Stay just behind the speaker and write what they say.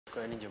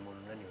Kwa ninjye umuntu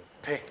unaniwe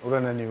pe.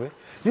 Urananiwe?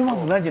 Niyo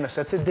mpamvu nanjye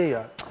nashatse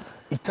deya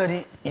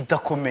itari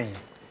idakomeye.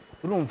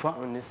 Urumva?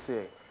 None se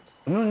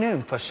none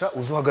mfasha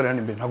uzuhagarara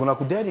imbere ntago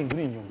nakudayaringa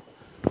uri inyuma.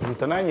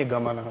 Uruta nanjye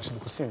gamana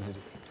nkashiduka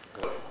usinziriye.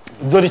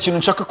 Dore ikintu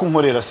nshaka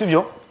kunkorera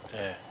sibyo?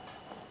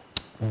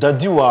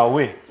 Daddy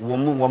wawe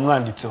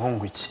wamwanditseho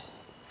ngo iki?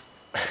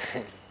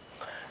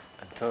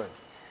 Antoni.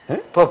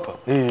 Papa.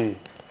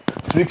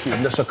 Tricky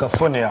ndashaka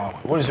phone yawe.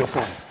 What is your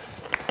phone?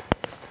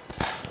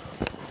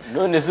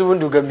 None se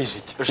ubundi ugamije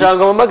iki? Ushaka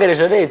mpamagare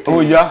Janete?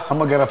 Oya,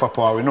 hamagara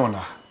papa wawe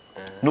nonaha.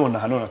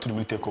 Nonaha turi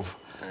muri Takeover.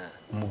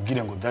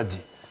 Umubwire ngo daddy,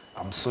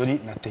 I'm sorry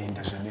nateye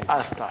Inda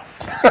Janete. Staff.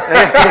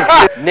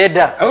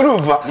 Neda.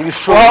 Urumva?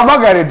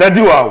 Wahamagare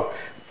daddy wawe.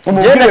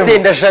 Umubwire nateye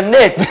Inda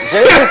Janete.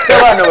 Janete ufite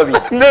abana babiri.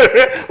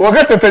 Wa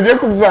gatatu agiye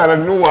kubyara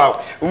n'uwawe.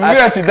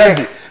 Umubwire ati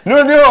daddy,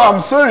 noneho I'm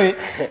sorry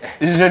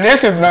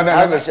Janete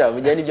Ntabwo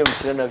bijya n'ibyo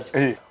mukira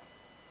nabyo.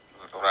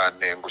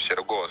 Urantengushe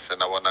rwose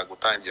nabona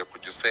gutangiye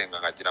kujya usenga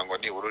nkagira ngo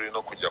nibura uri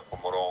no kujya ku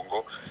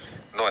murongo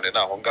none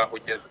naho ngaho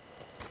ugeze.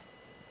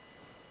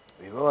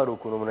 Biba wari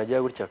ukuntu umuntu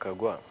agiye gutya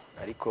akagwa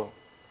ariko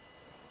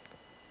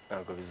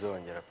ntabwo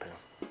bizongera pe.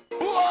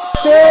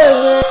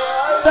 Teme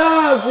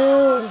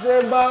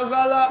tafunze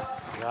bagala.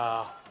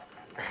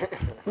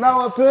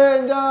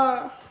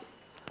 Nawapenda.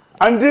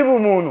 Andibu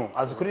umuntu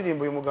azi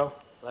kuririmba uyu mugabo.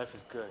 Life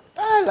is good.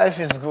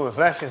 Life is good.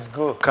 Life is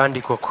good.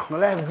 Kandi koko.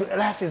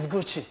 Life is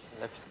Gucci.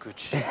 Life is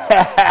Gucci.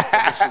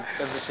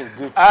 Everything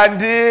good.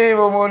 Andi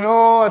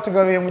umuntu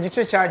atugaruye mu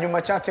gice cya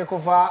nyuma cya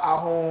Takeover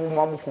aho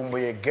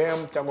mwamukumbuye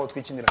game cyangwa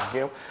twikinira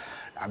game.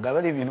 Agaba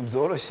ari ibintu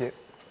byoroshye.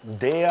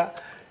 Deya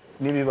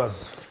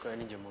n'ibibazo. Kwa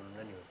ninjye umuntu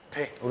unaniwe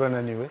pe.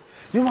 Urananiwe?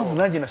 Niyo mpamvu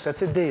nanjye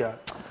nashatse deya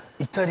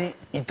itari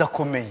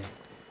idakomeye.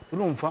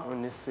 Urumva?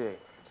 None se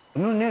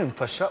none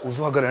mfasha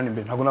uzuhagarara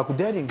imbere ntago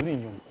nakudayaringa uri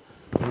inyuma.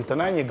 Uruta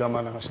nanjye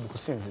gamana nkashiduka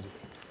usinziriye.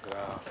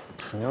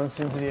 Niyo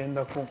nsinziriye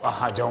ndaku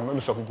jya ngo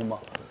nushaka kuguma.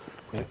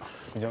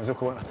 Kugira ngo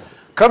kubona.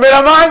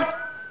 Cameraman!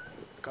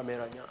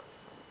 Kameranya.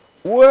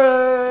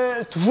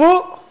 We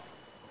tuvu.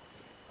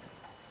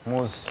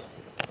 Muzi.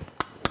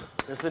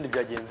 Ese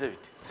ntibyagenze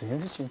bite?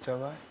 Sinzi ikintu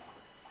cyabaye.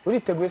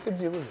 Uriteguye se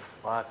byibuze?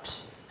 Wapi?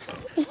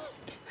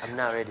 I'm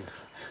not ready.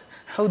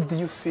 How do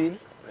you feel?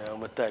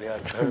 Motari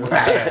yacu.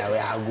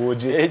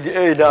 Yaguje.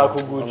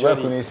 Nakuguje.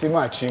 Bakunisi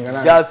macinga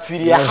na.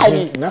 Byapfiriye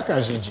hari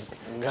nakajiji.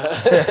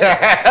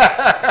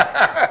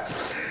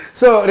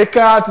 So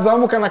reka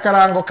tuzamukana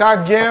karango ka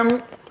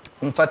game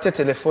mfate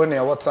telefone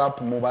ya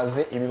WhatsApp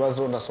mubaze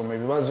ibibazo ndasoma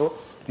ibibazo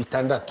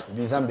bitandatu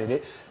biza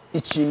mbere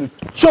ikintu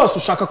cyose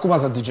ushaka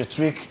kubaza DJ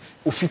Trick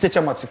ufite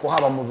cyamatsiko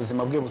haba mu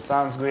buzima bwe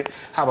busanzwe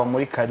haba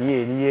muri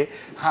kariyeri ye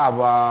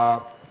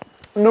haba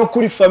no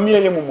kuri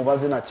famille ye mu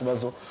mubaze nta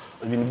kibazo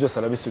ibintu byose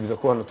arabisubiza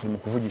ko hano turi mu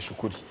kuvugisha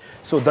ukuri.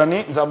 So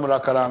Dani nzamura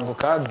karango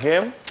ka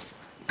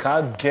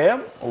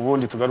game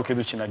ubundi tugaruke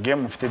dukina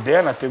game mufite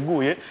deya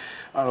nateguye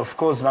and of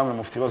course namwe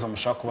mufite ibibazo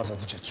mushaka kubaza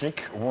DJ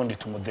Trick ubundi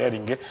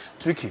tumudaringe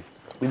Trick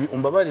ibi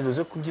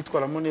umbabaririze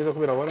kubyitwaramo neza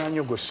kubera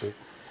waranyogoshe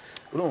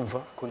urumva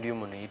kundi iyo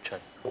umuntu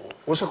yicara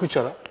usha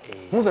kwicara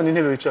mpuzana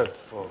intebe wicara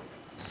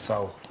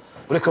sawa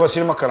ureka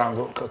bashyiremo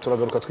akarango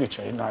turagaruka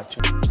twicaye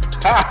ntacyo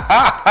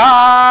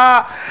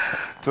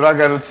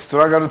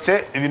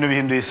turagarutse ibintu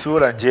bihinduye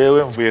isura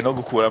jewe mvuye no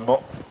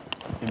gukuramo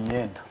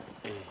imyenda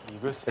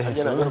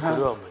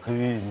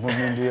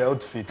mpinduye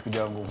outfit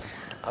kugira ngo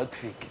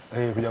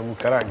kugira ngo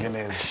ukarange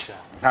neza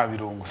nta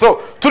birungo.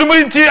 So turi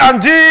muri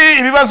T&D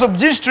ibibazo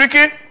byinshi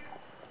Tricky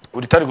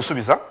uritari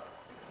gusubiza.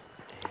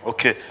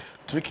 Okay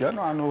Tricky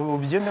hano hano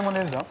bigendemo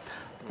neza.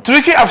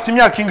 Tricky afite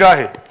imyaka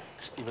ingahe?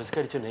 Ibaze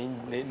kari cyo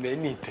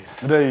niteze.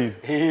 Ndahiro.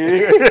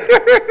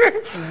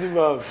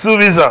 Sizima.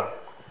 Subiza.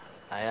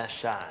 Aya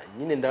sha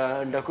nyine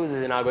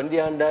ndakuzize nago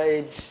ndi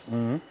underage.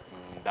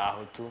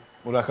 Ndaho tu.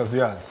 Urakazu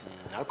yazi.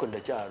 Nako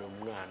ndacyari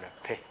umwana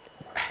pe.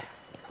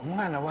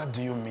 Umwana what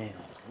do you mean?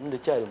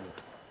 Ndacyari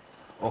muto.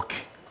 Okay.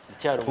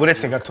 Ndacyari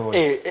uretse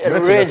gatoya.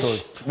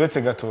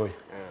 Uretse gatoya.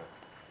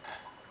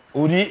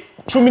 Uri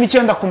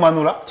 19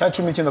 kumanura cya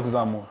 19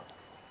 kuzamura.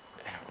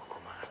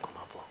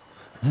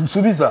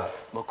 Nsubiza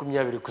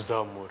 20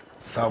 kuzamura.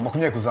 Sawa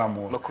 20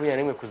 kuzamura.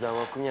 21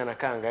 kuzamura 20 na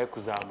kangahe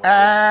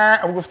kuzamura.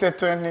 Ubwo ufite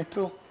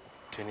 22.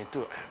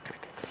 22.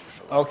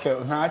 Okay,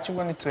 ntacyo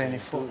ubwo ni 24.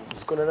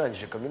 Uziko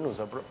narangije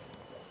kaminuza bro.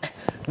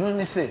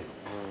 None se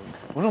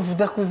urumva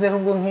udakuzeho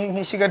ubwo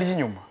nk'ishiga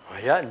ry'inyuma.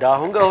 Oya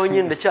ndaho ngaho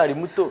nyine ndacyari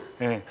muto.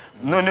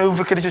 None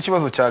uvuga ko icyo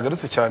kibazo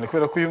cyagarutse cyane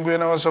kubera ko uyunguye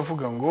nabaje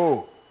avuga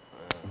ngo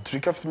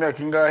Trick afite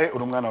imyaka ingahe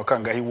uri umwana wa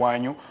kangahe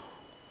iwanyu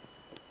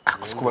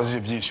akusukubazije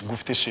byinshi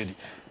gufite sheri.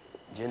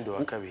 Gendo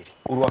wa kabiri.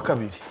 Uri wa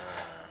kabiri.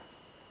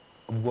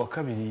 Ubwo wa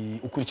kabiri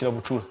ukurikira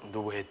bucura.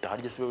 Ndubuheta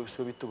harya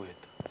se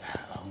bitubuheta.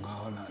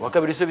 Ngaho na. Wa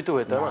kabiri se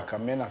bitubuheta.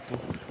 Kamena tu.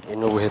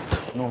 Nubuheta.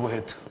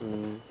 Nubuheta.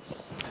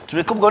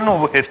 Trick ubwo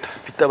nubuheta.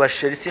 Mfite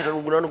abasheri si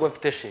harugura n'ubwo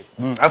mfite sheri.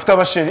 Afite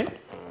abasheri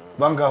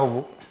bangaho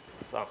ubu.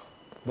 Sawa.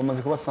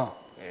 Bamaze kuba 100.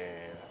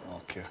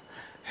 Okay.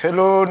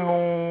 Hello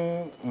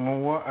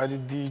nuwa ari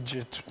DJ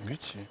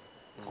ngwiki.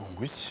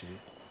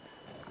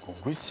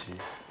 Ngwiki.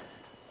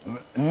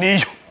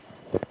 Niyo.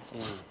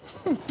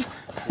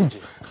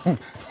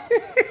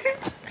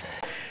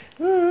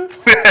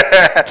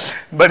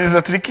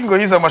 Mbariza Tricky ngo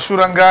yize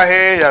amashuri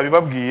angahe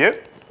yabibabwiye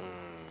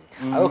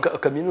aho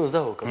kaminuza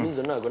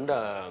ntago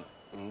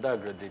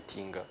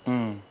ndagraduatinga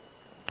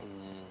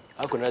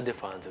ariko na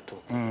defense tu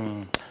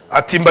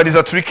ati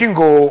mbariza Tricky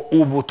ngo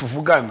ubu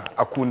tuvugana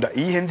akunda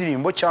iyihe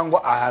ndirimbo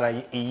cyangwa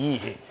aharaye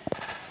iyihe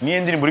niye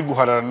ndirimbo uri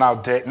guharara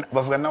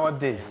bavuga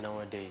nowadays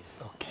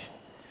okay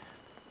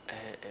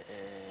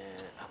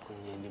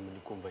akunye ndi muri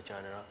kumva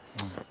cyane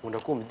nkunda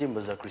kumva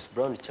indirimbo za Chris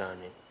Brown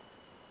cyane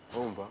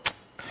umva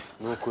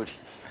nukuri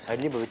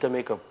hari nibo bita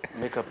make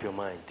up your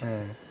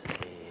mind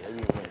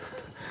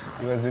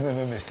ibaze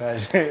none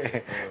message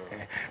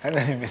hano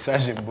ni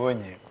message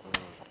mbonye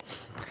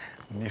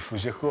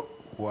nifuje ko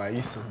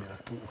wayisomera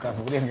tu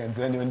ukamva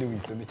uburenganzira niba ndi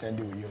wisome cyangwa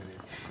ndi wiyorere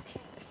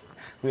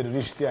kubera uri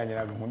inshuti yanjye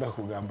ntabwo nkunda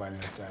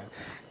kugambanira cyane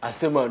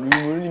asema uyu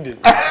muntu ni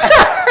ndetse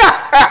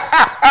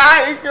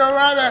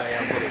isobana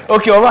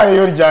okay wabaye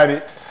yo ryari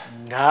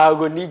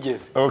ntago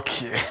nigeze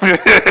okay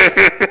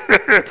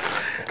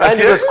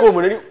kandi basiko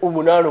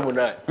umuntu ari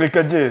 8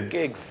 reka genda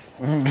kegs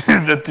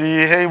ati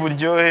hey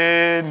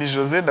buryohe ni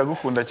Jose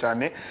ndagukunda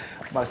cyane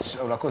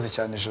urakoze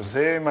cyane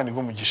Jose mani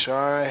go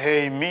mugisha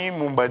hey mi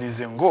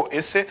mumbarize ngo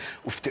ese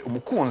ufite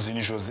umukunzi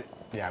ni Jose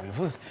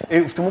yabivuze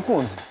ufite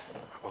umukunzi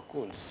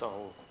abakunzi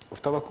saho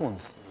ufite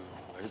abakunzi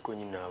ariko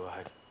nyine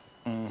abahari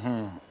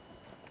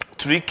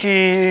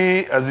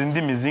Tricky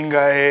azindi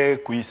mizingahe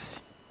ku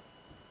isi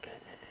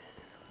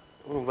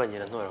urumva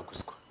nyira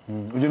ntoraguzwa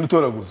ugenda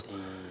utoraguzwa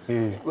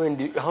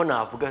wendi aho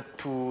navuga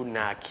tu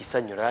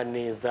nakisanyura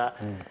neza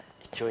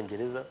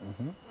icyongereza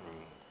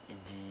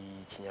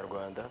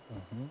ikinyarwanda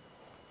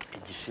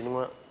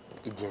igishinwa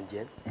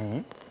igendien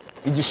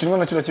igishinwa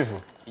nacyo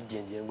rakivuga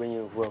igendien ngo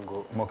nyine uvuga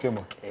ngo moke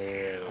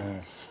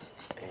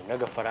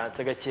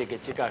n'agafaransa gake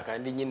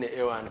kandi nyine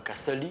ewan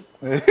kasali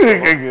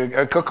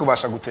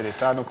kakubasha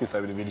gutereta no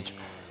kwisabira ibiryo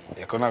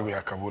yako nago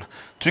yakabura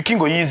Tricky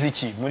ngo yize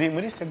iki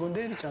muri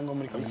secondaire cyangwa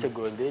muri kaminuza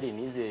secondaire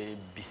nize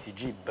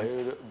BCG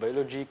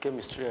biology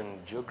chemistry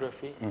and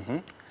geography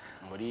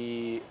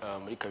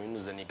muri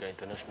kaminuza niga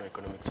international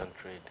economics and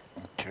trade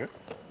okay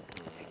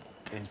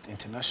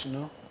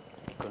international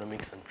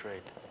economics and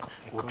trade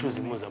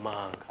ubucuruzi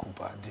mpuzamahanga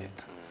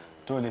kubadeda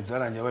none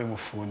byarangiye abaye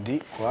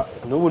umufundi kwa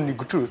n'ubu ni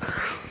gucuruza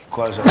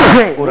kwaje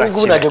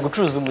ubu najya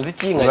gucuruza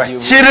umuziki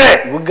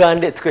nkagiye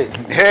Bugande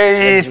twese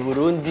hey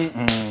Burundi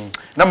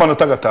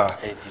n'amanota gataha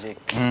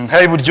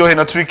hey buryohe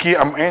na Tricky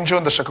am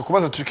Angel ndashaka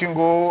kubaza Tricky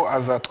ngo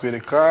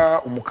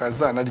azatwereka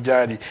umukazana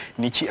ryari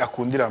niki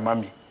akundira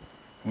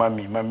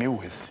mami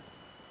wese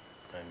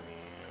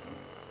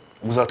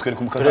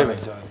uzatwereka umukazana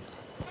ryari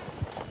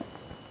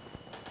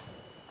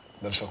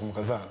ndashaka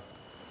umukazana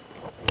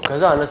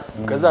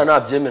kazana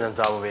abyemera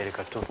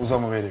nzamubereka tu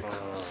uzamubereka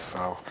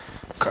sawa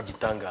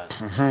gitangaza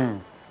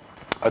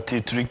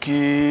ati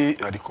Tricky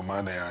ariko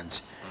mana yanjye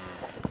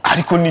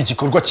ariko ni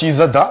igikorwa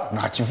cyiza da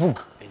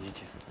ntakivuga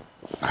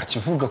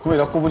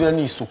kubera ko buriya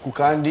ni isuku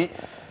kandi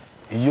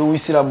iyo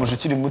wisiramuje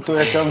ukiri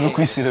mutoya cyangwa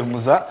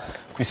kwisiramuza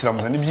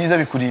ni byiza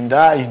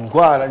bikurinda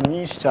indwara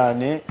nyinshi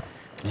cyane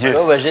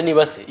babaje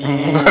niba se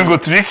ngo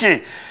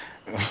Tricky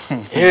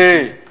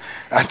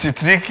ati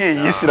Tricky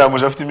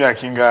yisiramuje afite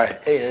imyaka ingahe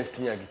afite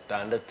imyaka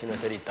 6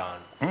 n'atari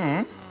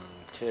 5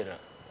 kera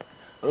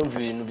urumva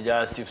ibintu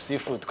bya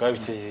sifu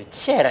twabitse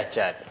kera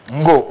cyane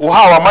ngo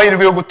uhawe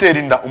amahirwe yo gutera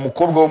inda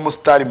umukobwa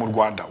w'umusitari mu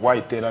Rwanda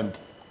wayitera ndi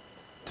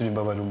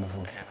turimba bari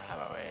umuvuga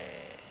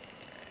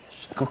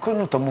kuko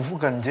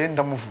nutamuvuga nge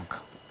ndamuvuga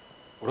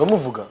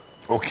uramuvuga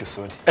okay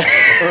sorry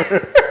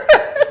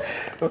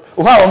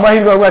uhawe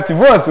amahirwe yo ati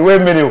bose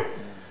wemerewe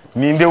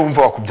ninde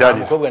wumva wakubyarira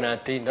umukobwa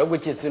nateye inda ahubwo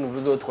cyetse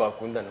nuvuze wo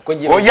twakundana ko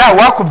ngiye oya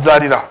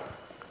wakubyarira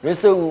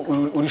wese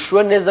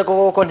urishuwa neza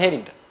ko ntera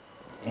inda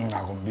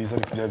ntago mbiza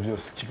ariko bya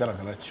byose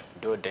kigaragara cyo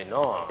dode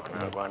no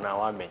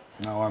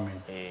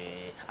nawamenye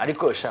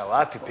ariko sha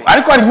wapipe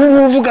ariko ari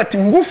nk'uvuga ati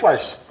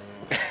ngufashe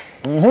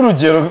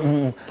nk'urugero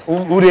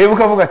urebe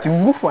ukavuga ati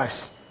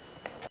ngufashe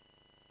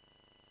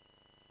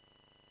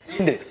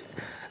inde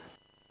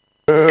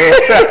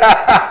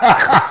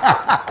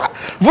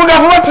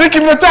vuga Tricky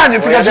imyotanye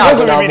nsigaje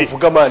ibibazo bibiri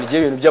vuga man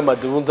igiye ibintu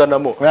by'amadubu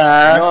nzanamo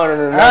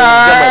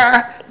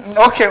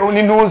no okay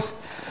unintuze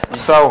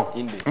sawa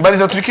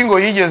mbariza Tricky ngo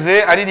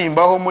yigeze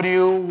aririmbaho muri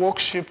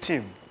worship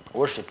team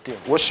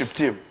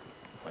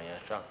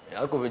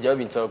ariko bijya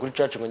binsaba kuri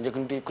church ngo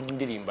njye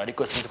kundirimba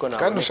ariko sinzi ko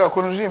kandi ushaka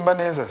kundirimba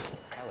neza se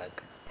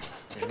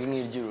ijwi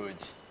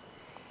nk'iry'urugi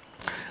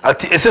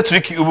ati ese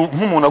Tricky ubu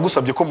nk'umuntu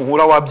agusabye ko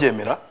muhura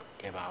wabyemera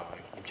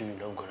ibyo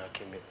bintu ntabwo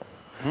nakemera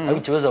ariko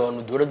ikibazo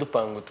abantu duhora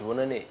dupanga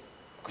tubonane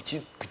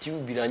kuki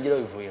birangira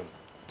bivuyemo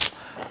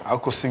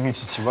ariko si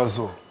nk'iki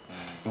kibazo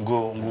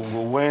ngo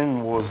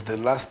when was the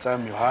last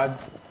time you had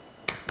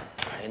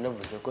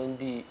navuze ko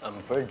ndi I'm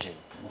virgin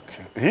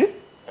okay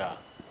yeah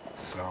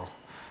so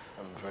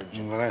I'm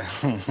virgin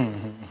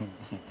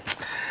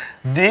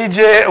DJ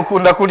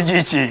ukunda kurya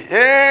iki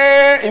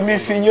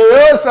imifinyo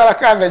yose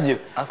arakandagira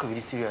ariko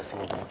biri serious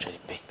ngo umuceri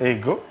pe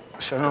ego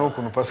shana no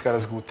ukuntu Pascal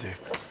azi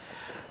guteka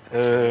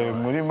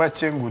muri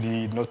make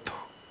nguri noto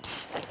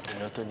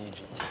Noto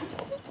niji.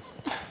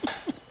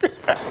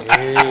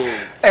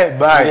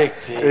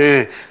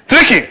 bye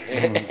Tricky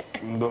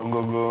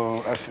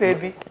ngo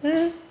Baby.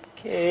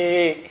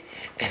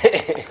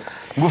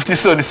 ngufite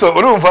isoni so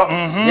urumva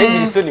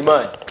Yengira isoni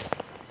man.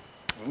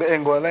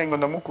 ngo walahi ngo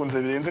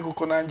ndamukunze birenze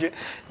kuko nanjye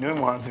niwe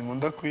muhanzi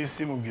nkunda ku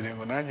isi mubwire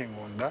ngo nanjye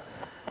nkunda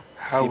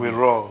how we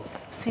roll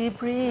Sea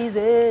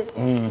breeze.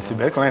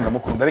 sibe ariko nanjye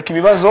ndamukunda ariko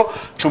ibibazo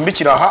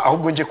cumbikira aha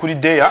ahubwo nje kuri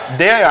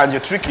Deya yanjye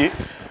Tricky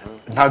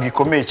ntago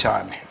ikomeye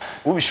cyane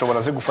ubishobora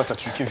ze gufata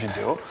Tricky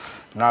video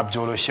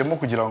nabyoroshyemo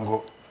kugira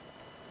ngo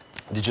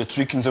DJ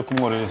Tricky nze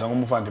kumworohereza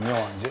nk'umuvandimwe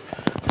wanjye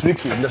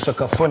Tricky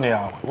ndashaka phone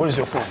yawe what is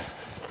your phone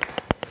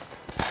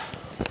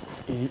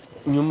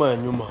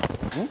Nyuma.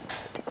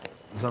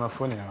 zana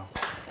phone yawe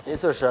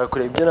Ese ushaka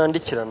kureba ibyo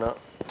nandikirana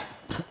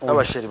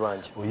n'abasheri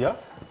banje. oya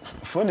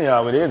phone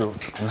yawe rero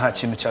nta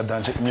kintu cya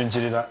danger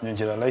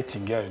nyongera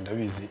lighting yayo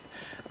ndabizi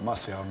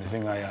amaso yawe ameze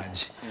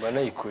nk'ayanjye Mba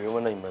nayikuyeho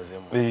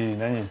nayimazemo.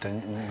 nanjye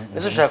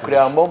Ese ushaka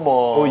kureba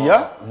momo?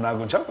 oya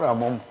ntago nshaka kureba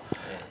momo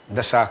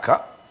ndashaka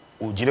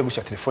ugire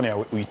gushya telefone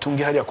yawe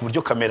uyitunge hariya ku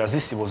buryo kamera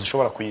z'isibo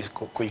zishobora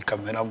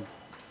kuyikameramo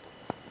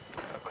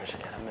Akoje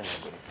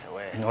yaramenaguritse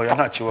we. oya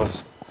nta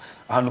kibazo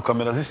ahantu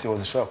kamera z'isibo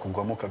zishobora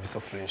kugwamo kabisa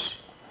fresh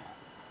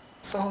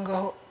saho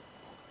ngaho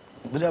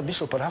buriya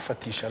bishop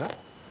arahafatisha ra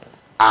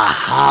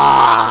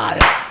aha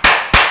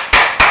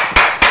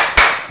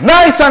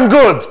nice and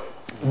good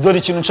dore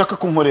ikintu nshaka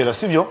kunkorera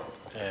sibyo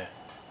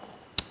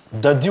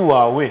daddy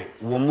wawe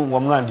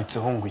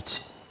wamwanditseho ngo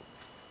iki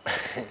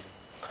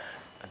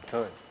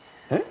Antoni.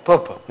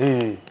 Papa.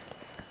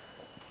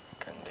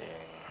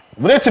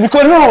 Buretse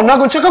bikore no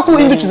nago nshaka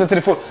kuhindukiza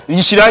telefone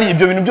yishira hari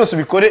ibyo bintu byose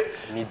ubikore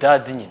Ni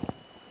daddy nyine.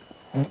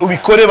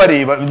 ubikore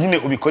bareba nyine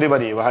ubikore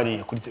bareba hari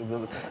kuri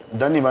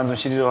Dani banzo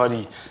nshiriro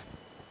hari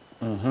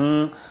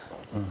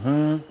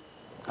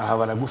aha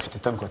baragufite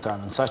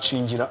 5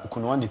 nsacingira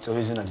ukuntu wanditseho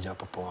izina rya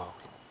papa wawe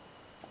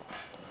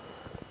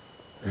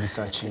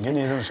bisacinge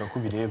neza nshaka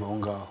kubireba aho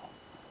ngaho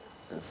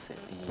Ese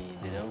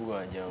iyi nabwo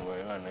wagira ngo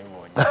abana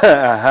bibonye.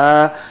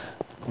 aha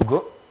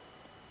ubwo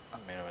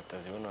Amera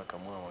batazibona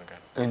bakamuhamagara.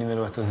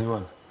 nimero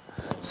batazibona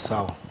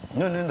sawa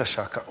none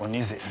ndashaka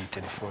unize iyi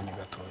telefone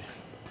gatoya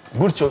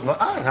gutyo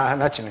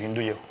nta kintu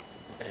hinduyeho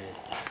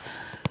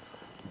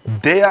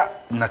Deya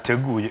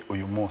nateguye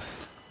uyu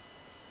munsi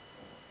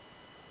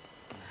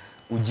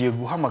ugiye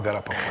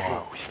guhamagara papa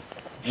wawe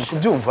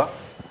nukubyumva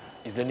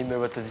Izo nimero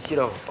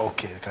batazishyiraho.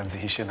 okay reka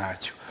nzihishe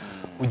ntacyo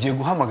ugiye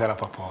guhamagara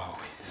papa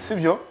wawe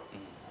sibyo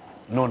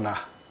nona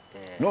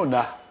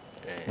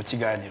mu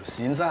kiganiro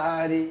sinzi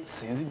ahari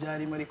sinzi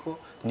ibyarimo ariko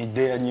ni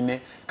Deya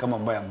nyine kama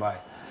mbaye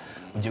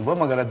ugiye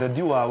guhamagara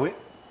daddy wawe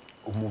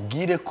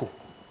umubwire ko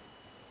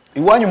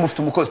iwanyu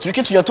mufite umukozi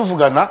Tricky tujya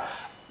tuvugana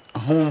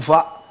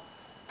nkumva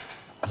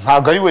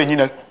ntago ari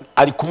wenyine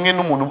ari kumwe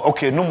n'umuntu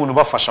okay n'umuntu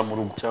bafasha mu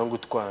rugo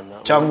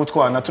cyangwa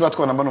utwana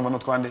turatwana mbano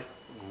twande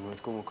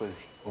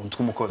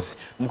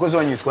umukozi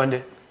wanyu yitwa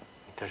nde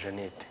Ita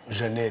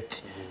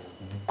Jeannette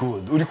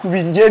good uri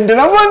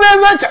kubingenderamo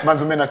neza cyane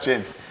manzo mena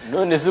chance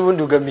none se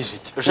ubundi ugamije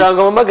iki ushaka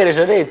amamagare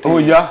Jeannette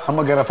oya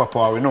hamagara papa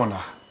wawe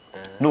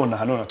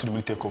nona turi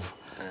muri take over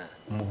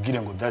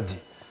umubwire ngo daddy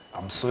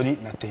I'm sorry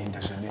nateye Inda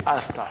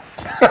Jeannette staff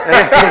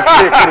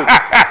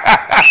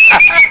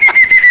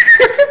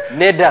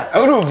Neda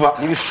urumva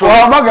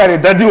wahamagare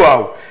daddy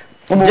wawe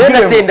umubwire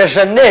nateye Inda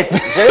Jeannette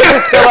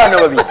ufite abana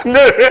babiri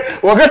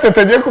wa gatatu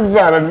agiye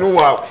kubyara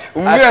n'uwawe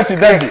umubwire ati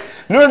daddy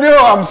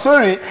noneho I'm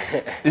sorry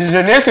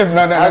Jeannette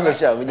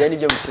mujyana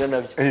ibyo mukira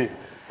nabyo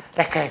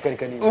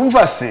reka ni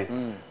umva se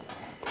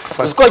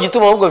uziko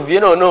gituma ahubwo vie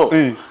no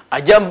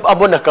ajya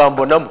abona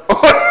kambonamo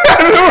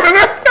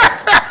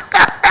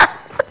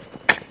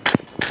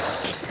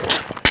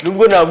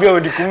nubwo nabwiye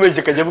ndi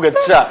kumubeshya kajya avuga ati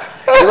sha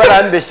niba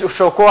arambeshye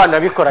ushobora kuba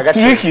wanabikora gato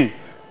Tricky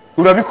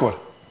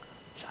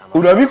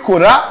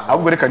urabikora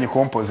ahubwo reka ni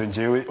compose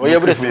njyewe oya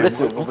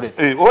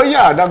buretse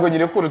oya ntago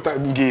nyine ko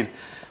mbwira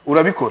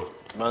urabikora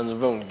manzo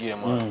mva umbwire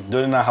mama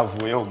dore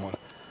nahavuye humura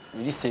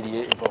biri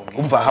serie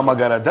umva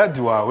hamagara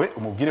daddy wawe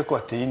umubwire ko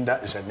ateye Inda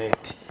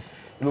Jeannette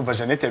urumva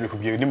Jeannette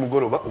yabikubwiye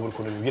nimugoroba ubu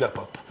ukuntu bibwira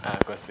papa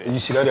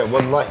yishyira ari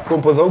wallahi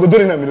compose ahubwo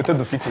dore na minota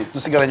dufite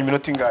dusigaranye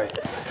iminota ingahe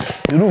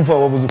urumva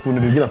wabuze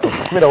ukuntu bibwira papa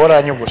kubera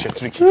waranyogoshe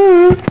Tricky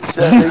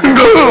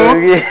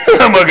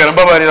hamagara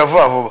mbabarira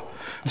vuba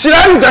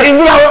Shirari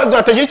dahindura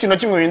atagira ikintu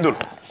kimwe uhindura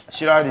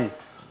Shirari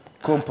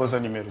compose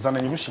nimero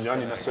zana nyigushinja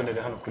hano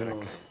nasonere hano kuri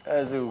nozi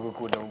aze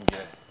ugukunda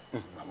mubwira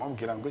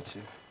amubwira ngo iki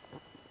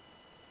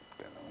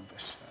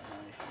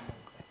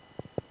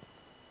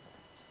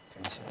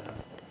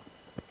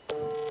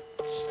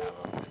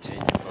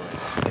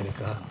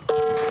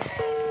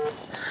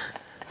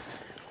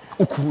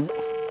ukuntu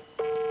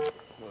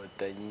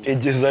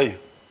egezayo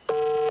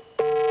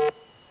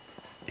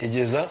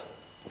egeza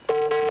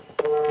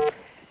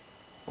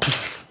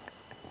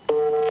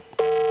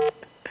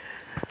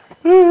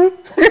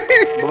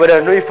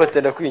Mubara no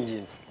ifatana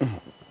kwinginza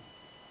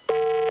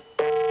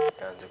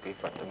yanze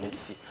kwifata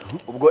Messi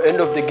ubwo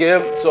end of the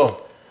game so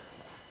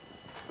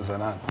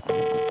Zanana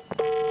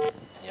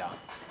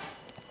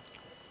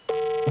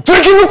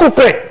Turiki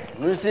nukupe.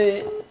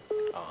 Nusi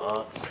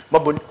aha.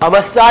 Mabo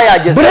amasaha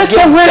yageze.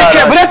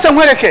 Buretse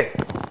nkwereke.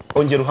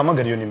 Ongera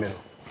uhamagara iyo nimero.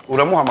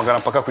 Uramuhamagara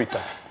mpaka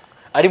kwitaba.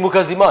 Ari mu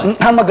kazi man.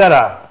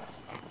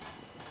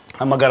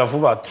 Hamagara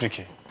vuba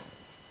Turiki.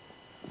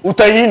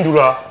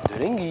 Utahindura.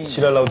 Dore ngiyi.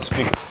 Shyira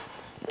loudspeaker.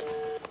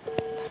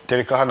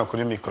 Tereka hano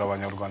kuri mikoro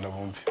abanyarwanda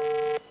bumve.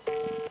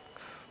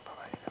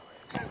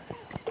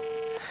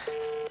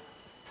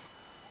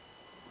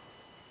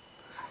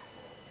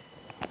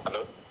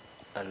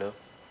 Hello.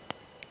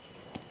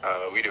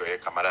 Wiriwe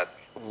kamarade.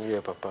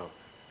 Niye papa.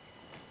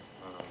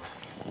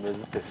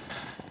 Meze tese.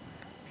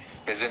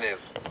 Meze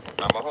neza.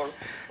 Amahoro.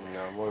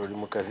 Namoro uri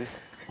mu kazi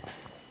se.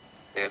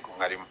 Yego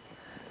nkarimo.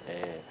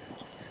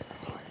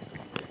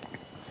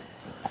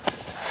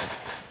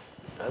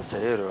 Sasa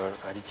rero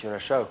hari ikintu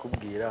nashaka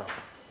kubwira.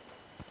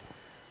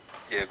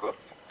 Yego.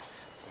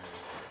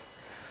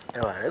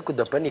 Ariko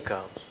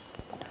udapanika.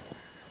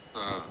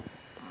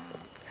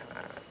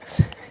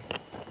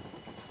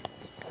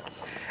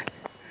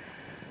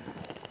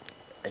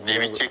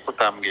 Niba iki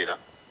kutambwira?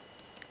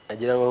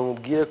 Agira ngo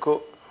nkubwire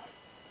ko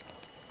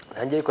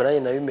nanjye ariko nanjye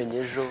nabimenye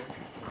ejo.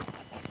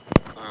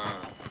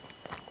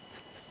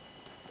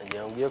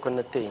 Agira ngo nkubwire ko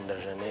nateye inda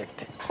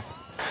Jeannette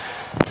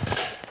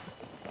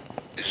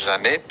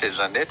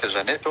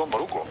wo mu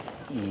rugo?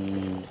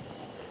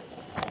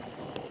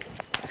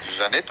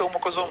 Jeannette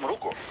w'umukozi wo mu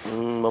rugo?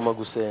 Mama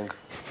gusenga.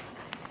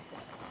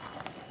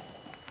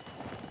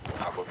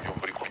 Ntabwo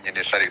byumva uri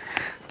kunyenesha ariko.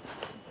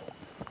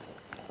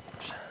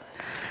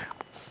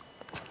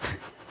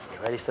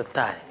 Niba ari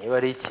satani, niba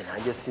ari iki,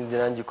 nanjye sinzi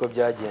nanjye uko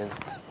byagenze.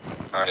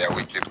 Aya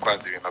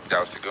witwaza ibintu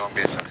byawe usigaye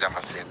umbeshya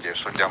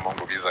by'amasengesho byamo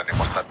ngo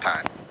bizanemo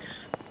satani.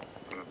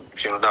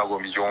 Ibyo ntabwo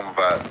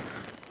mbyumva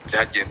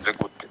byagenze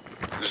gute.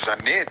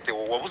 Jeannette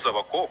wabuze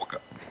abakobwa?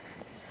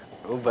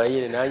 Urumva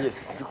nyine nanjye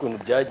sinzi ukuntu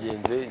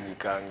byagenze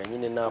nikanga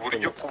nyine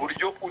ku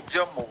buryo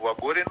ujya mu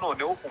bagore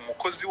noneho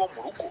umukozi wo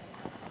mu rugo.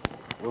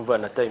 Urumva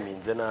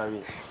natayiminze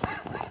nabi.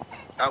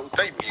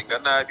 Utayiminga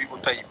nabi,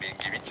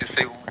 utayiminga ibiki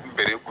se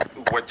mbere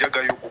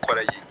wajyagayo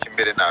gukora iki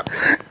mbere na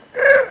mbere?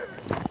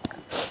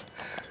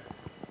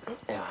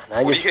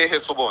 Uri hehe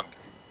se ubundi?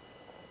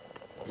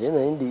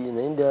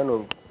 Nindi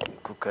hano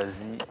ku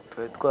kazi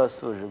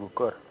twasoje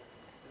gukora.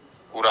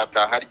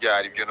 Urataha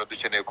ryari? Ibyo no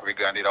dukeneye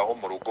kubiganiraho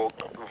mu rugo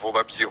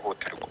vuba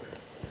byihutirwa.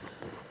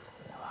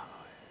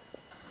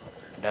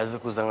 Ndazi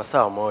kuza nka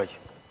saa moya.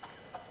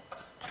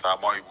 Saa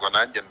moya ubwo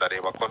nanjye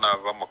ndareba ko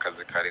nava mu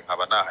kazi kare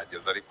nkaba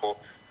nahageze, ariko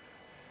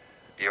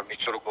iyo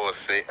mico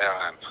rwose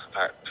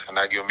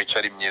ntabwo iyo mico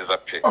ari myiza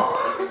pe.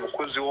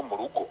 Umukozi wo mu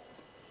rugo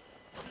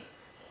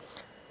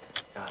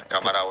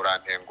nyamara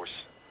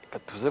urantengushye.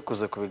 Tuze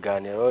kuza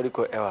kubiganiraho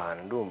ariko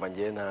ndumva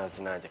ngiye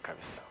ntazi nanjye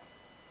kabisa.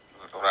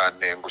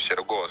 Urantengushye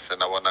rwose,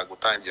 nabona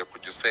gutangiye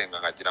kujya usenga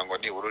nkagira ngo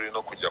nibura uri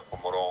no kujya ku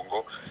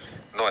murongo,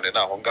 none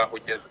naho ngaho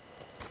ugeze.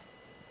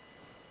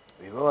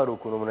 Biba hari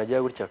ukuntu umuntu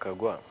agiye gutya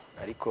akagwa,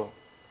 ariko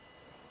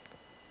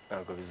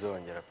ntabwo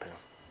bizongera pe.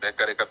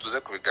 Reka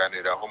tuze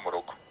kubiganiraho mu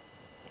rugo.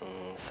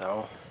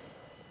 Sawa.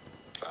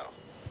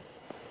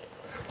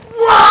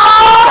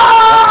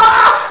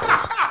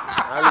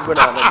 Ntabwo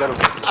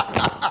nagaruka.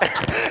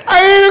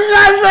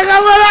 Ayirukanse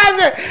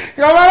kamarade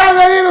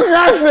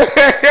ayirukanse.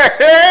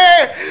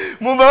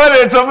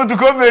 Mumbabarire tuba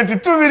dukomenti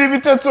tubiri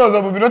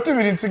bitetsoza mu minota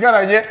 2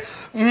 nsigaranye.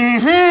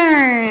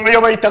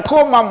 Iyo bayita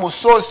koma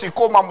musosi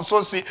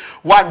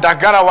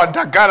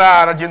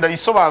wandagara aragenda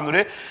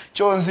yisobanure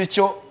cyo nzi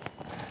cyo.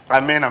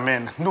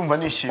 Amen. Ndumva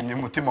nishimye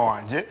umutima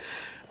wanjye.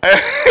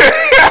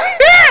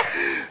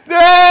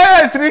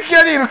 Triki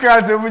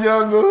arirukanse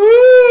kugira ngo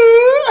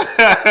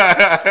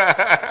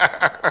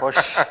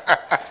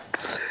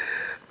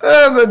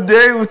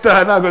day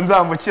utaha ntago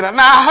nzamukira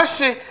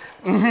nahashe.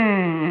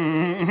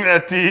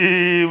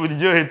 Ati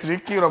buryohe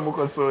Triki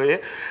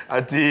uramukosoye.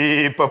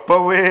 Ati papa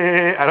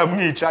we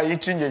aramwica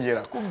yica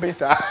ingegera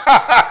kumbita.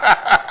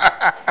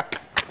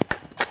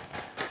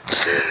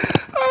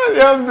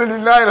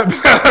 Alhamdulillah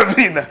rabbil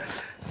alamin.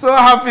 So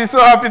happy.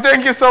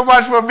 Thank you so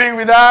much for being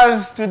with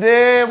us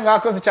today.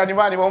 Mwakoze cyane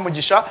Imana ibaho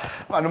umugisha.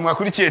 Abantu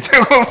mwakurikiye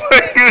tego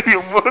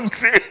uyu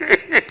munsi.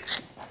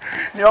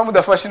 Niba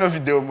mudafashe ino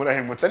video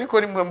murahemutse,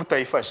 ariko nimwe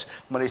mutayifashe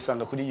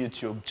murayisanga kuri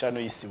YouTube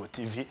channel ISIBO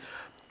TV.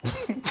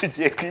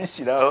 Tugiye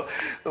kwishyiraho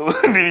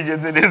ubundi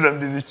bigenze neza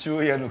mbizi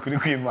icyuya no kuri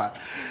kwimana.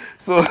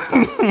 So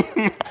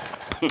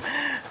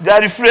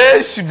byari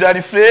fresh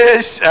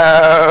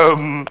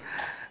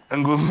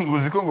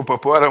nguziko ngo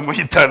papa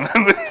waramuhitana.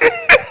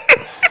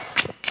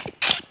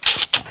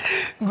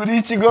 Nguri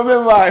ikigome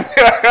man.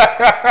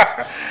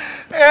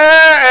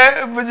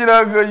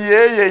 Bugira ngo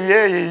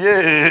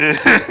ye.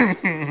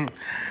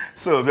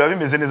 So biba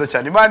bimeze neza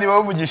cyane. Imana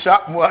ibaho umugisha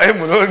muhaye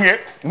muronke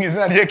mu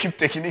izina ry'equipe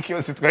technique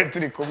yose twari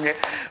turi kumwe.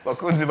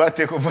 Bakunzi ba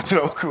Decoder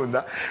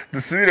turabakunda.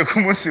 Dusubire ku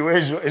munsi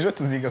w'ejo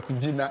tuziga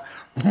kubyina,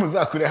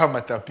 muzakureho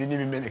amatapi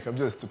n'ibimeneka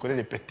byose tukore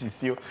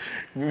repetition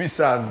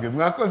nk'ibisanzwe.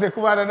 Mwakoze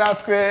kubana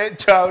natwe.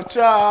 Ciao.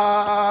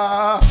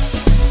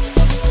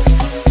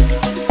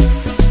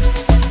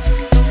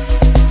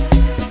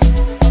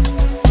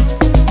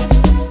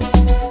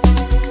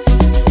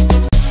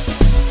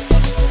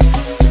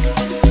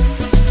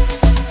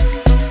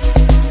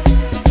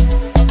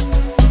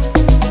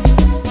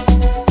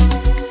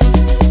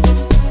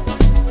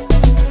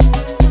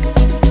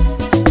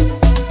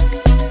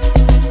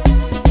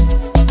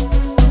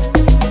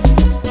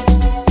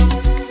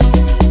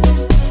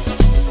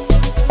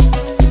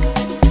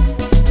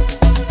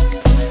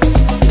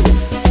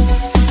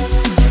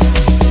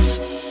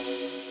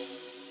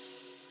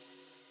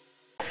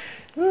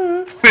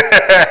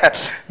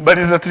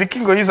 Mbariza Tricky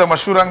ngo yize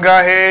amashuri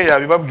angahe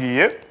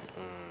yabibabwiye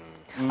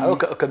aho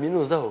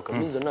kaminuza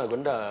ntago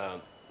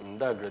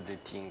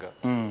ndagraduatinga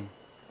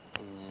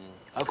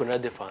ariko na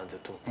defense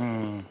tu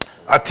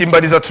ati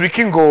mbariza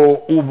Tricky ngo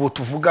ubu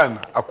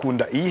tuvugana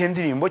akunda iyihe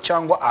ndirimbo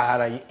cyangwa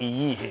aharaye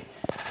iyihe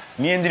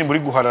niye ndirimbo uri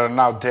guharara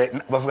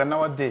bavuga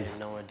nowadays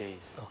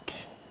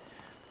okay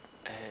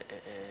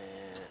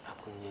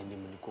akunye ndi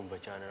muri kumva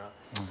cyane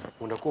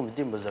nkunda kumva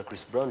indirimbo za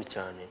Chris Brown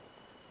cyane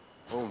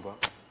umva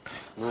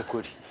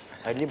nukuri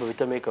hari indirimbo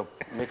bita make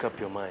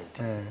up your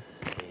mind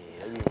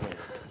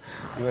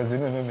ibaze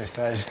none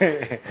message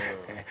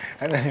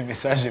hano ni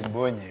message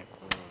mbonye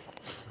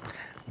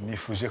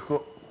nifuje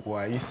ko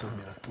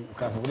wayisomera tu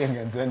ukamva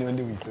uburenganzira niba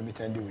ndi wisome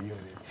cyangwa ndi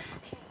wiyorere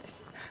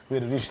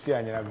kubera uri inshuti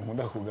yanjye ntabwo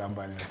nkunda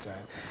kugambanira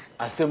cyane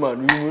asema uyu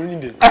muntu ni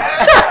ndetse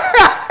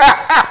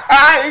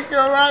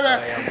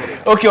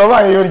okay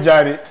wabaye yo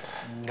ryari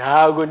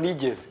ntabwo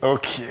nigeze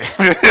okay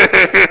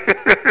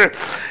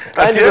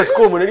kandi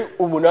basiko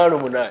umuntu ari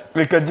 8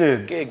 reka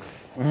genda kegs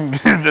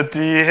ati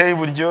hey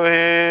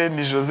buryohe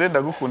ni Jose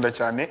ndagukunda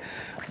cyane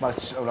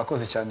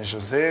urakoze cyane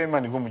Jose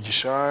mani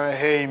gumugisha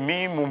hey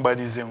mi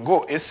mumbarize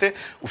ngo ese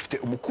ufite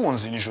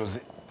umukunzi ni Jose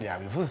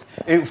yabivuze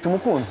ufite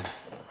umukunzi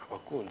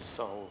abakunzi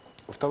sawo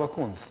ufite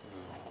abakunzi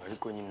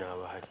ariko nyine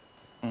abahari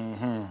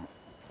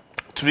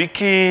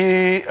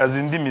Tricky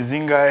azindi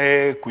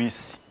mizingahe ku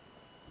isi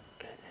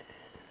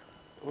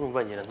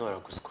urumva nyina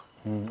ntoraguzwa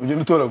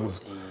ugenda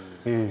utoraguzwa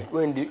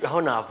wendi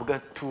aho navuga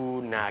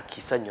tu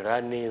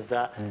nakisanyura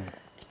neza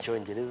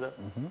icyongereza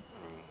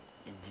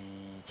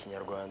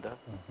ikinyarwanda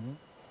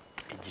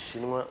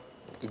igishinwa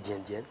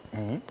igendien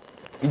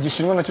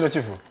igishinwa nacyo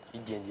kivuga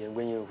igendien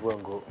ngo nyine uvuga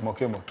ngo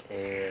moke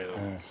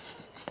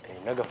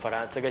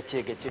n'agafaransa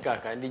gake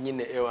kandi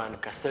nyine ewan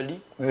kasali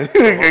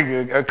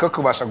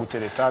kakubasha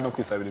gutereta no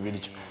kwisabira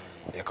ibiryo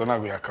yako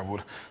ntago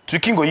yakabura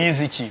Tricky ngo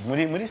yize iki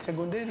muri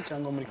secondaire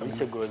cyangwa muri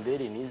kaminuza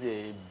secondaire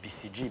nize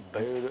BCG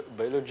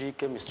biology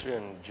chemistry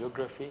and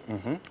geography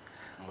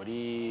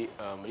muri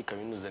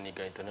kaminuza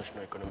niga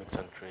international economics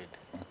and trade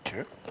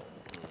okay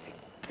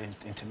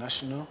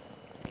international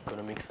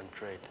economics and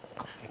trade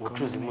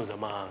ubucuruzi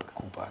mpuzamahanga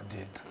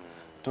kubadeda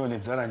none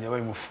byarangiye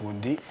abaye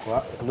umufundi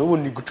kwa n'ubu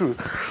ni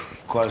gucuruza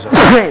kwaje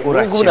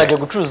ubu najya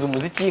gucuruza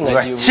umuziki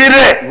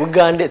nkagiye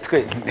Bugande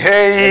twese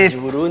hey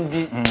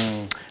Burundi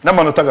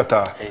n'amanota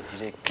gataha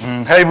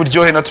direct hey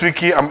buryohe na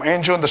Tricky am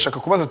Angel ndashaka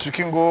kubaza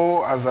Tricky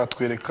ngo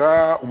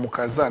azatwereka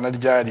umukazana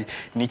ryari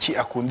niki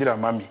akundira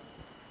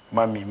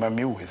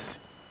mami wese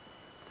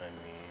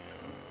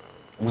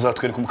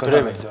uzatwereka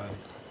umukazana ryari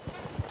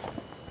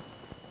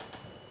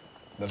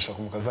ndashaka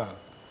umukazana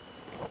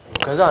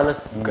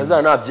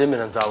kazana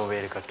nabyemera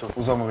nzamubereka tu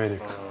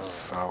uzamubereka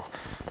sawa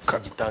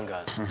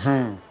gitangaza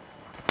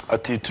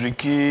ati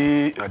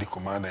Tricky ariko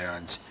mana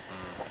yanjye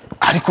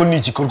ariko ni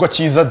igikorwa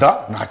cyiza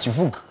da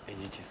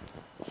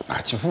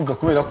ntakivuga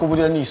kubera ko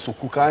buriya ni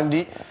isuku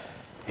kandi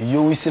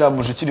iyo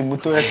wisiramuje ukiri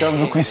mutoya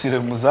cyangwa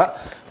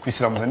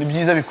kwisiramuza ni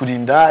byiza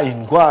bikurinda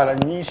indwara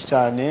nyinshi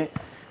cyane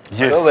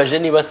yes baje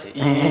niba se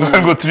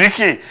ngo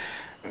Tricky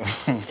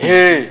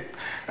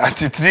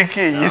ati Tricky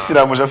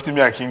yisiramuje afite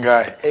imyaka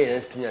ingahe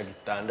afite imyaka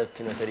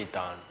 6 n'atari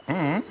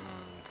 5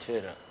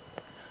 kera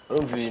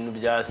urumva ibintu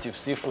bya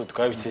sifu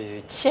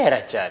twabitse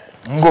kera cyane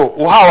ngo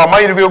uhawe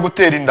amahirwe yo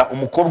gutera inda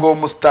umukobwa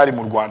w'umusitari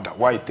mu Rwanda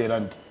wayitera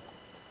ndi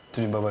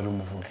turimba bari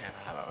umuvuga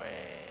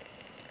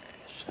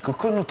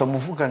kuko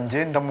nutamuvuga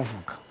nje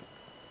ndamuvuga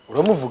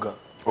uramuvuga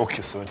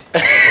okay sorry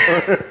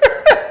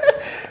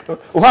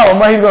uhawe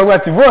amahirwe yo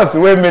ati bose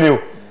wemerewe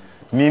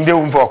ninde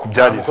wumva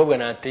wakubyarira umukobwa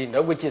nateye inda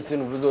ahubwo cyetse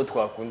nuvuze wo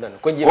twakundana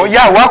ko ngiye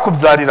oya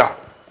wakubyarira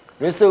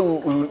wese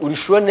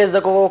urishuwa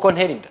neza ko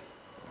ntera inda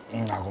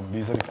ntago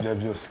mbiza ariko bya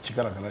byose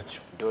kigaragara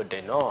cyo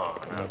dode no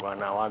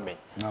rwana wamenye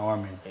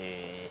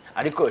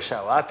ariko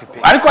sha wapi pe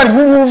ariko ari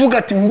nk'uvuga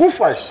ati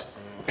ngufashe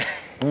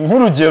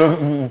nk'urugero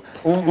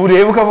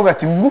ureba ukavuga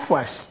ati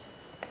ngufashe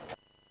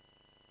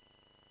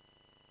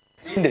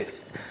inde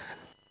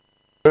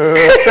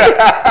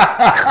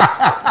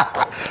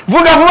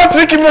vuga vuba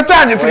Tricky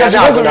iminotanye tugaje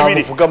ibibazo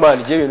bibiri vuga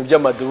mani je ibintu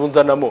by'amaduru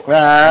nzanamo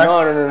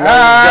no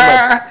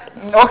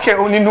okay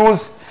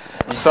unintuze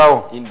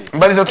sawa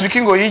mbariza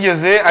Tricky ngo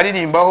yigeze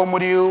aririmbaho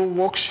muri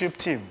worship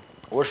team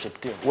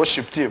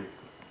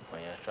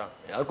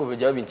ariko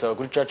bijya binsaba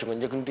kuri church ngo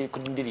njye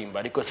kuri ndirimba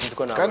ariko sinzi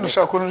ko kandi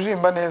ushaka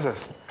kuririmba neza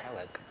se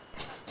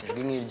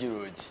ijwi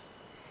nk'iry'urugi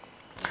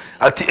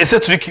ati ese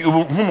Tricky ubu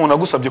nk'umuntu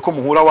agusabye ko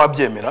muhura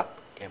wabyemera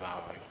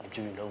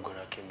ibyo bintu ntabwo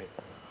nakemera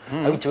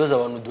ariko ikibazo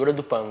abantu duhora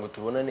dupanga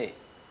tubonane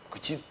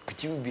kuki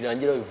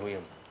birangira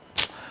bivuyemo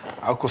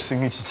ariko si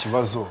nk'iki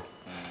kibazo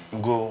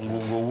ngo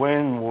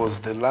when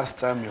was the last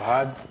time you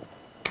had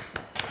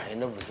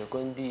navuze ko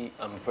ndi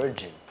I'm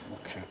virgin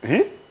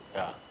okay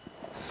yeah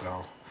so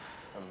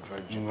I'm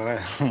virgin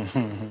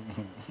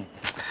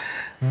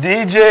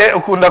DJ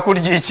ukunda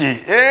kurya iki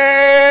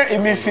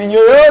imifinyo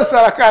yose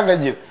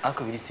arakandagira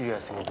ariko biri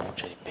serious ngo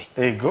umuceri pe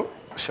ego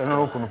shana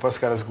no kuntu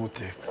Pascal azi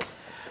guteka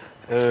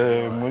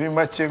muri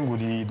make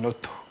nguri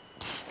noto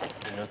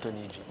noto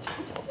nije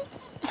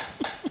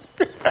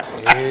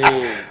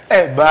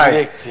bye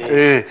Direct.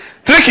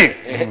 Tricky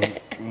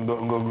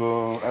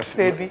ngo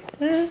baby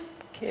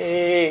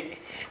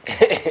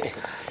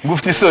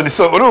ngufite isoni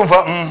so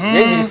urumva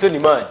yengira isoni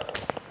man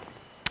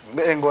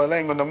ngo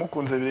walahi ngo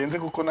ndamukunze birenze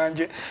kuko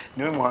nanjye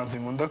niwe muhanzi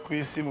nkunda ku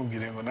isi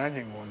mubwire ngo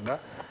nanjye nkunda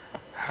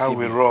how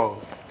we roll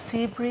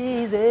sea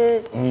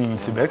breeze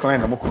si ariko nanjye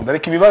ndamukunda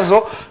ariko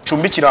ibibazo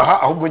cumbikira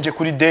aha ahubwo nje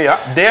kuri Deya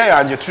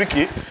yanjye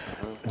Tricky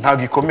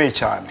ntabwo ikomeye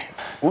cyane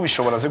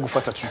ubishobora ze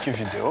gufata Tricky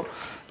video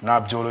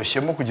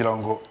nabyoroshyemo kugira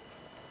ngo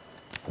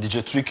DJ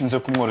Tricky nze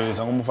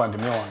kumworereza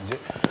nk'umuvandimwe wanjye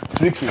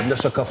Tricky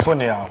ndashaka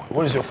phone yawe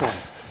what is your phone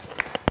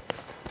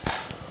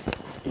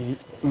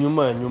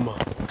nyuma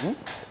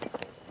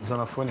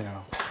zana phone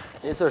yawe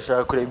ese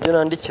ushaka kureba ibyo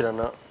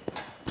nandikirana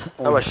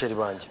n'abasheri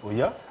banjye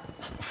oya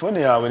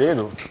phone yawe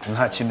rero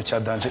nta kintu cya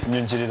danger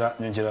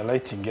nyongera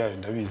lighting yayo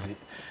ndabizi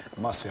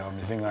amaso yawe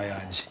ameze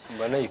nk'ayanjye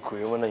mba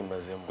nayikuyeho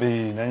nayimazemo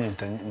nanjye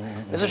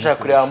ese ushaka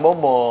kureba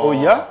momo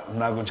oya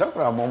ntabwo nshaka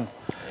kureba momo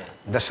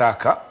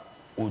ndashaka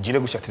ugire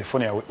gushya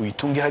telefone yawe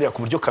uyitunge hariya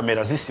ku buryo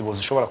kamera z'isibo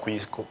zishobora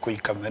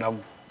kuyikameramo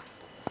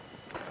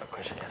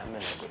akoje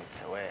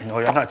yaramenaguritse we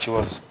ntoya nta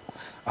kibazo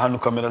ahantu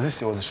kamera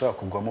z'isibo zishobora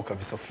kugwamo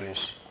kabisa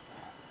fresh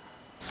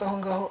saho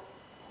ngaho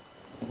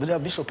buriya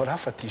bishop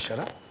arahafatisha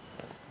ra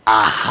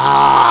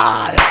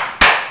aha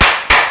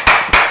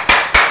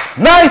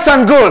nice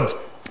and good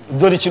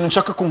dore ikintu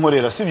nshaka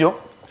kunkorera sibyo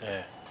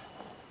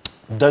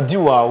daddy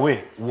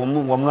wawe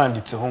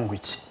wamwanditseho ngo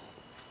iki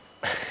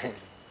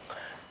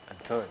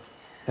Antoni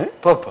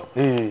papa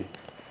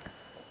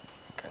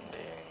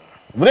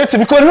muretse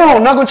bikore no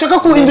ntago nshaka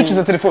ko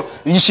indukiza telefone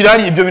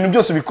yishirari ibyo bintu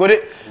byose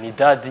ubikore ni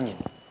dadi nyine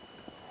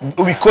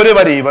ubikore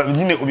bareba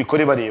nyine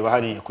ubikore bareba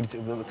hariya kuri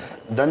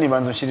Dani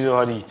banzo nshirireho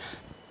hariya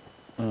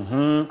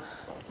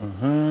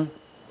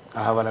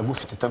aha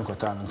baragufite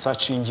 5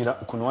 nsacingira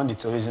ukuntu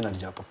wanditseho izina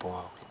rya papa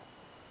wawe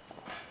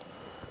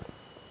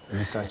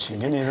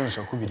bisacinge neza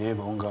nshaka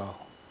kubireba aho ngaho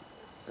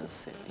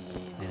ese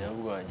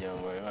ndirabwo wagira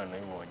ngo abana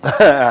bibonye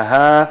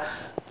aha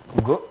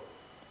ubwo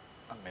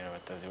amera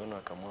batazibona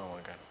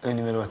bakamuhamagara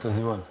nimero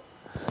batazibona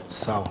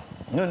sawa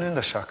none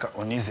ndashaka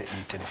unize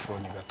iyi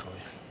telefone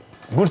gatoya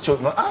gutyo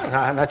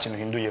nta kintu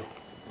hinduyeho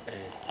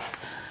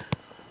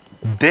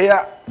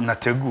Deya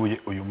nateguye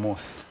uyu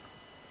munsi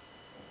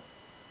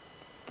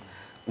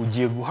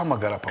ugiye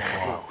guhamagara papa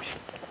wawe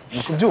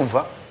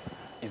nukubyumva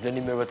izo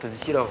nimero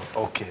batazishyiraho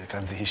okay reka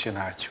nzihishe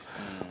ntacyo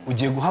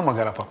ugiye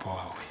guhamagara papa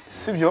wawe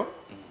sibyo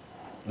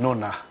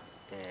nona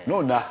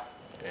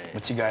mu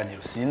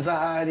kiganiro sinzi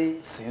ahari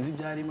sinzi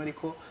ibyarimo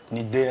ariko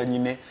ni Deya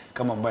nyine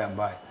kama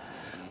mbaye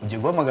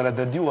ugiye guhamagara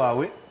daddy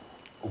wawe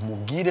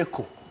umubwire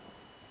ko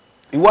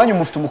iwanyu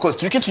mufite umukozi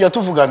turike tujya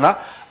tuvugana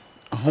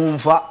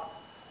nkumva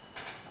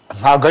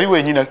ntago ari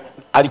wenyine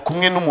ari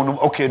kumwe n'umuntu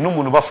okay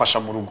n'umuntu bafasha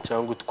mu rugo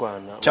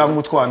cyangwa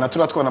utwana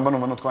turatwana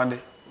mbano twande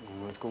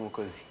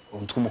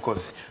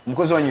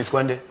umukozi wanyu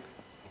yitwa nde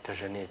ita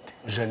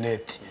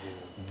Jeannette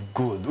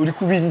good uri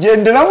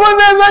kubingenderamo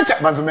neza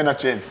cyane banze umena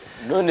chance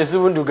none se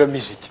ubundi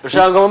ugamije iki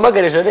ushaka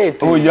amamagare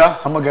Jeannette oya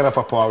hamagara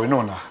papa wawe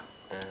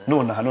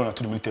nona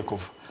turi muri take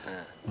over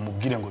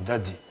umubwire ngo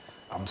daddy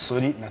I'm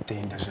sorry nateye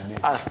Inda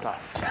Jeannette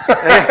staff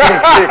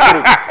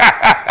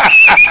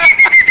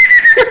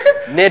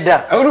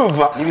Neda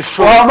urumva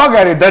nibishobora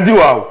wahamagare daddy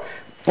wawe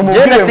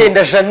umubwire nateye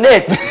Inda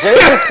Jeannette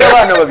ufite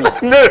abana babiri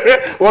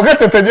wa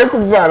gatatu agiye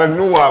kubyara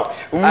n'uwawe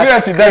umubwire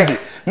ati daddy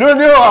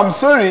noneho I'm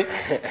sorry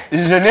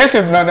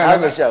Jeannette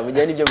ntabwo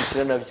mujya n'ibyo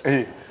mukira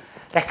nabyo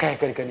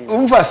reka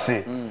umva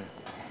se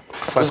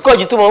uziko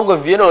gituma ahubwo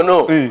vie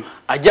no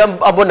ajya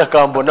abona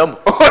kambonamo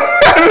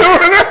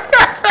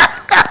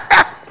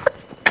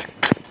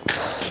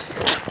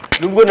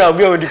nubwo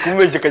nabwiye ngo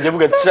ndikumubeshye kajya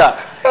avuga ati sha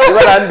niba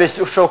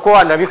arambeshye ushobora kuba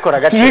wanabikora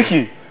gato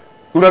Tricky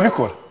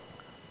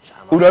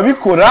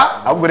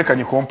urabikora ahubwo reka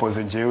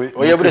nyikompoze njyewe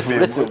oya buretse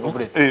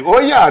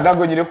oya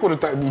ntabwo nyine ko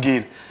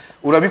mbwira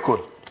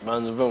urabikora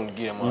manzo mva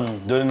ngubwire mwana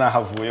dore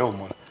nahavuye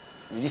humura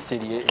biri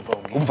serie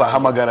umva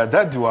hamagara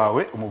daddy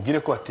wawe umubwire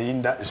ko ateye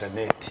Inda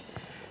Jeannette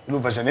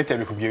urumva Jeannette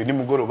yabikubwiye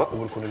nimugoroba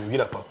ubu ukuntu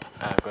bibwira papa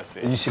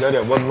yishyira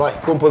ya wallahi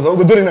kompoza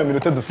ahubwo dore na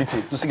minota dufite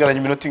dusigaranye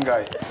iminota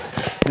ingahe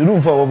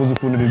urumva wabuze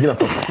ukuntu bibwira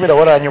papa kubera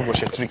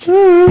waranyogoshe Tricky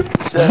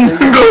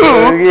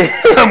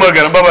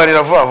hamagara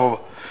mbabarira vuba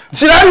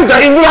Shirari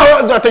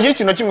dahindura datagira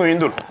ikintu kimwe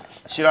hindura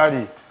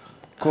Shirari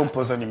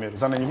kompoza nimero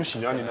zana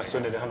nyigushije hano na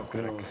sonere hano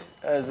kuri nozi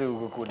aze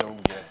ugukunda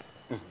mubwira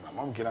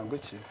namubwira ngo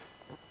ki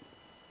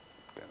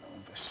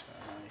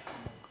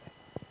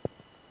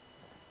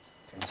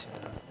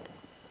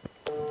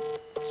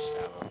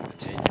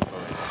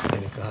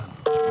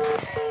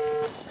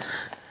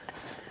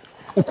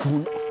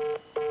ukuntu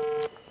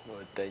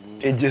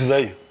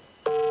egezayo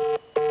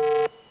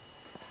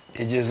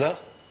egeza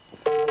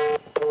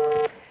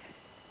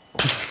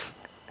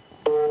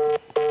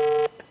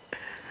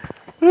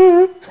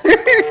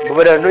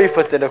mubara no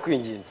yifatira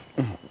kwinginza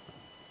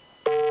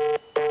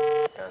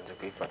yanze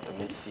kwifata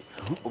Messi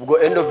ubwo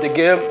end of the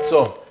game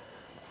so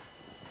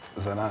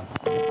zanana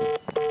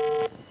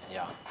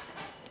ya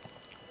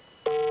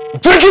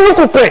Tricky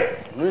nukupe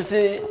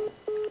nusi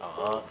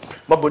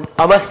Mabon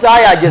amasaha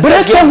yageze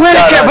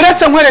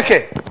buretse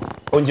nkwereke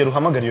ongera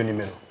uhamagara iyo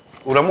nimero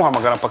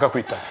uramuhamagara mpaka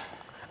kwita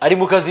ari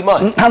mu kazi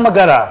man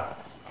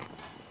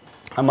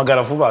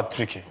hamagara vuba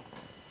trick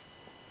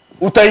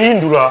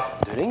utayindura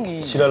dore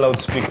ngiyi shyira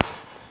loudspeaker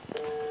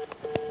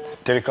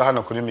tereka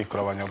hano kuri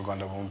mikoro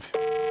abanyarwanda bumve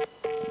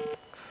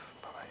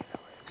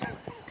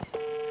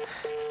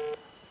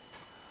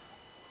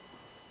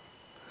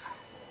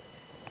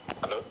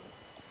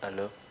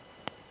Hello.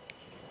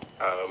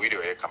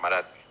 Wiriwe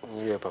kamarade.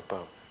 Wiriwe papa.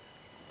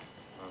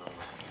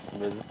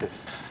 Meze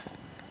tese.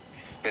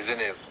 Meze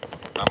neza.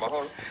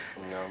 Amahoro.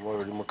 Amahoro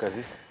uri mu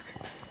kazi se?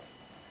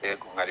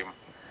 Yego nkarimo.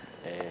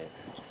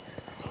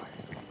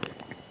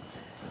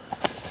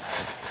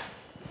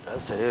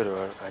 Sasa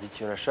rero hari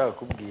ikintu nashaka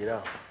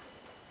kubwira.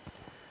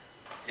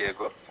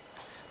 Yego.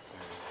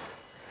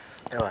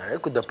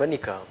 Ariko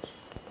udapanika.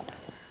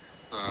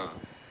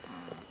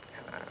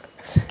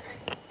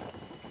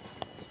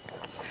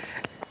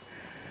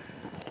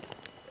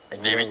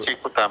 Niba iki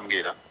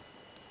kutambwira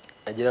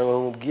agira ngo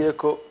nkubwire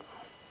ko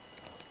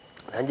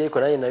nanjye ariko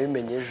nanjye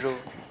nabimenye ejo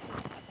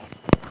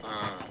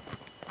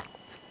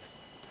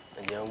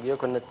agira ngo mbwire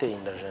ko nateye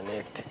inda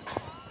Jeannette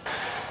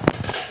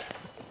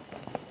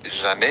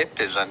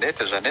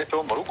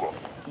wo mu rugo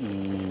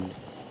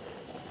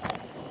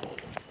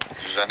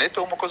Jeannette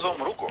w'umukozi wo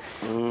mu rugo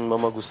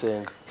mama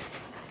gusenga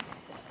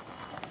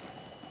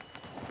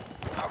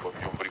ntabwo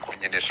byumva uri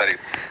kunyenesha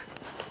ariko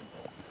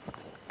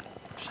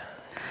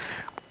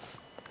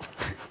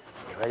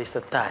ari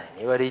satani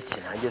niba ari iki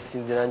nanjye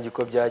sinzi nanjye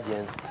uko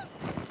byagenze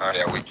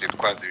aya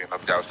witwaza ibintu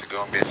byawe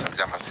usigaye mbese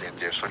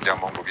by'amasengesho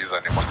byamo ngo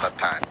bizanemo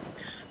satani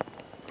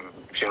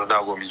ibyo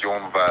ntabwo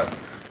mbyumva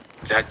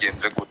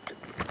byagenze gute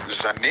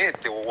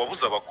Jeannette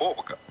wabuze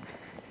abakobwa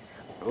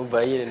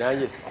urumva yire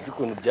nanjye sinzi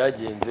ukuntu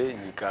byagenze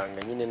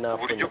nikanga nyine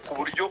ku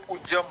buryo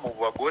ujya mu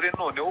bagore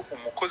noneho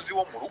umukozi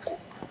wo mu rugo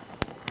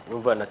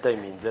urumva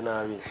natayiminze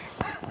nabi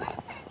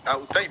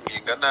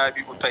utayiminga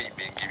nabi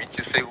utayiminga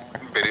ibiki se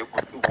imbere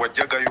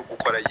wajyagayo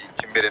gukora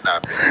iki mbere na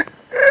mbere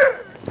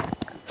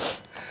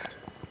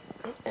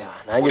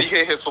uri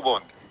hehe se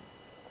ubundi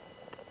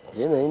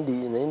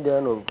nindi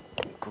hano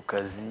ku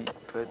kazi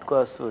twari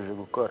twasoje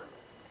gukora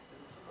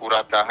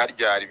urataha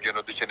ryari ibyo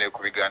dukeneye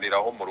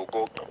kubiganiraho mu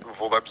rugo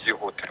vuba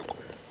byihutirwa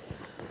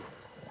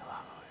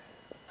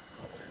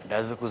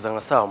ndazi kuza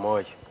nka saa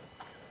moya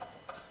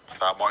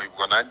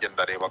ubwo nanjye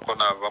ndareba ko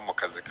nava mu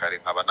kazi kare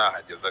nkaba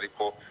nahageze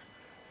ariko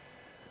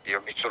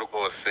iyo mico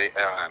rwose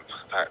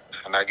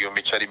ntabwo iyo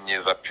mico ari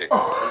myiza pe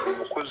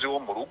umukozi wo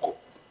mu rugo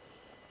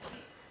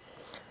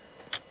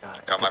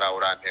kamara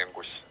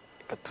urantengushye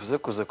reka tuze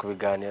kuza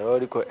kubiganiraho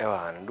ariko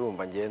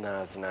ndumva ngiye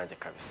ntazi nanjye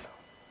kabisa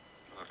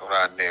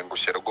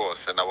urantengushye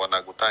rwose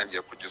nabonaga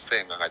utangiye kujya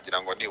usenga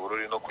nkagira ngo nibura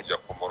uri no kujya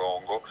ku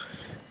murongo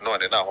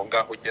none naho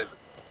ngaho ugeze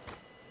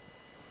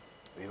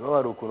biba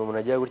hari ukuntu umuntu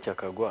agiye gutya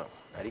akagwa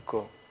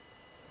ariko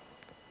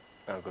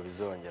ntabwo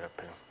bizongera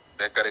pe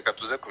reka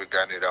tuze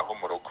kubiganiraho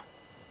mu rugo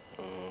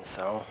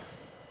sawa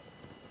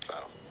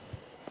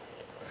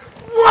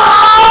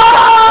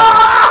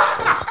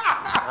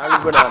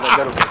ntabwo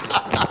nanagaruka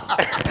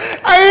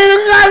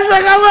arirukanse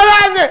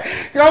kamarade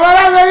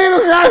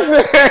arirukanse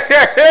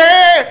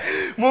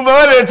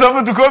mumbabarire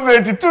tuba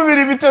dukomenti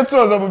tubiri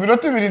bitatoza mu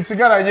minota ibiri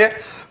nsigaranye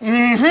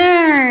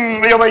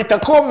iyo bayita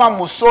koma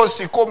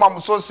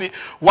musosi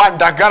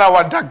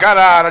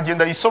wandagara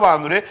aragenda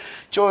yisobanure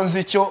cyo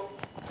nzi cyo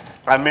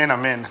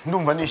amen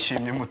ndumva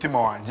nishimye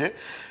umutima wanjye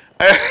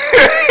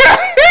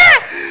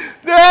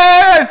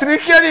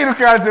Trick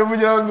yarirukanse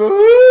kugira ngo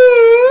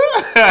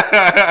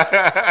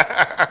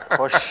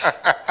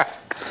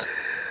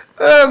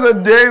ngo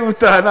day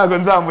utaha ntago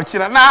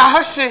nzamukira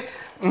nahashe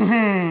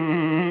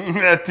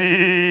ati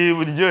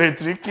buryohe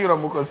Trick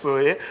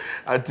uramukosoye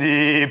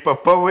ati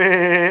papa we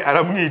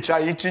aramwica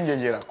yica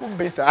ingegera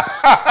kumbita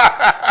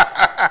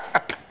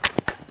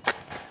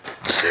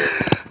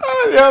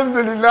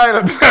alhamdulillah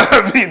rabbil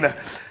alamin.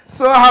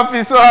 So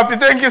happy.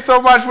 Thank you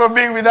so much for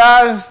being with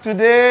us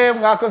today.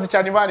 Mwakoze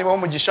cyane Imana ibaho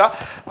umugisha.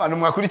 Abantu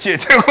mwakurikiye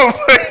tego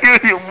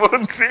uyu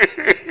munsi.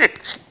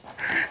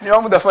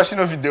 Niba mudafashe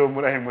ino video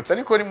murahemutse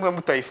ariko ni mwe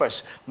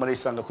mutayifasha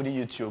murayisanga kuri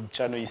YouTube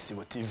channel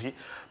ISIBO TV.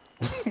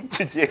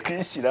 Tugiye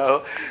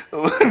kwishyiraho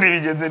ubundi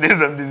bigenze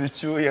neza mbizi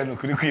cyuya no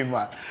kuri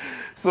kwimana.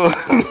 So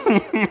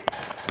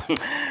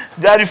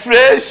byari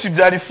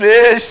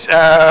fresh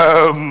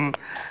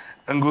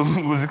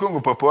nguziko ngo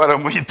papa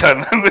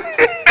waramuhitana.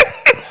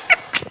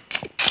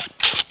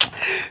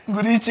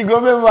 Nguri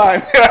ikigome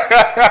man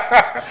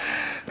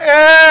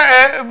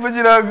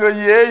bugira ngo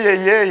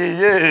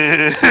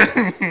ye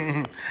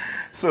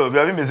so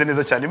biba bimeze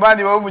neza cyane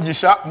Imana ibaho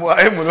umugisha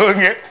muhaye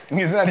muronke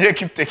mwizina rye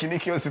equipe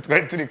technique yose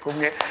twari turi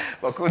kumwe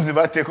bakunzi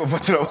bateko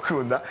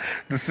turabakunda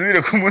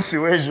dusubire ku munsi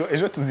w'ejo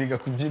ejo tuziga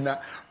kubyina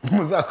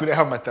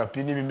muzakureho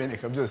amatapi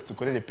n'ibimeneka byose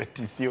tukore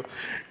repetition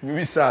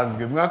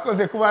nk'ibisanzwe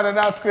mwakoze kubana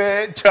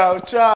natwe ciao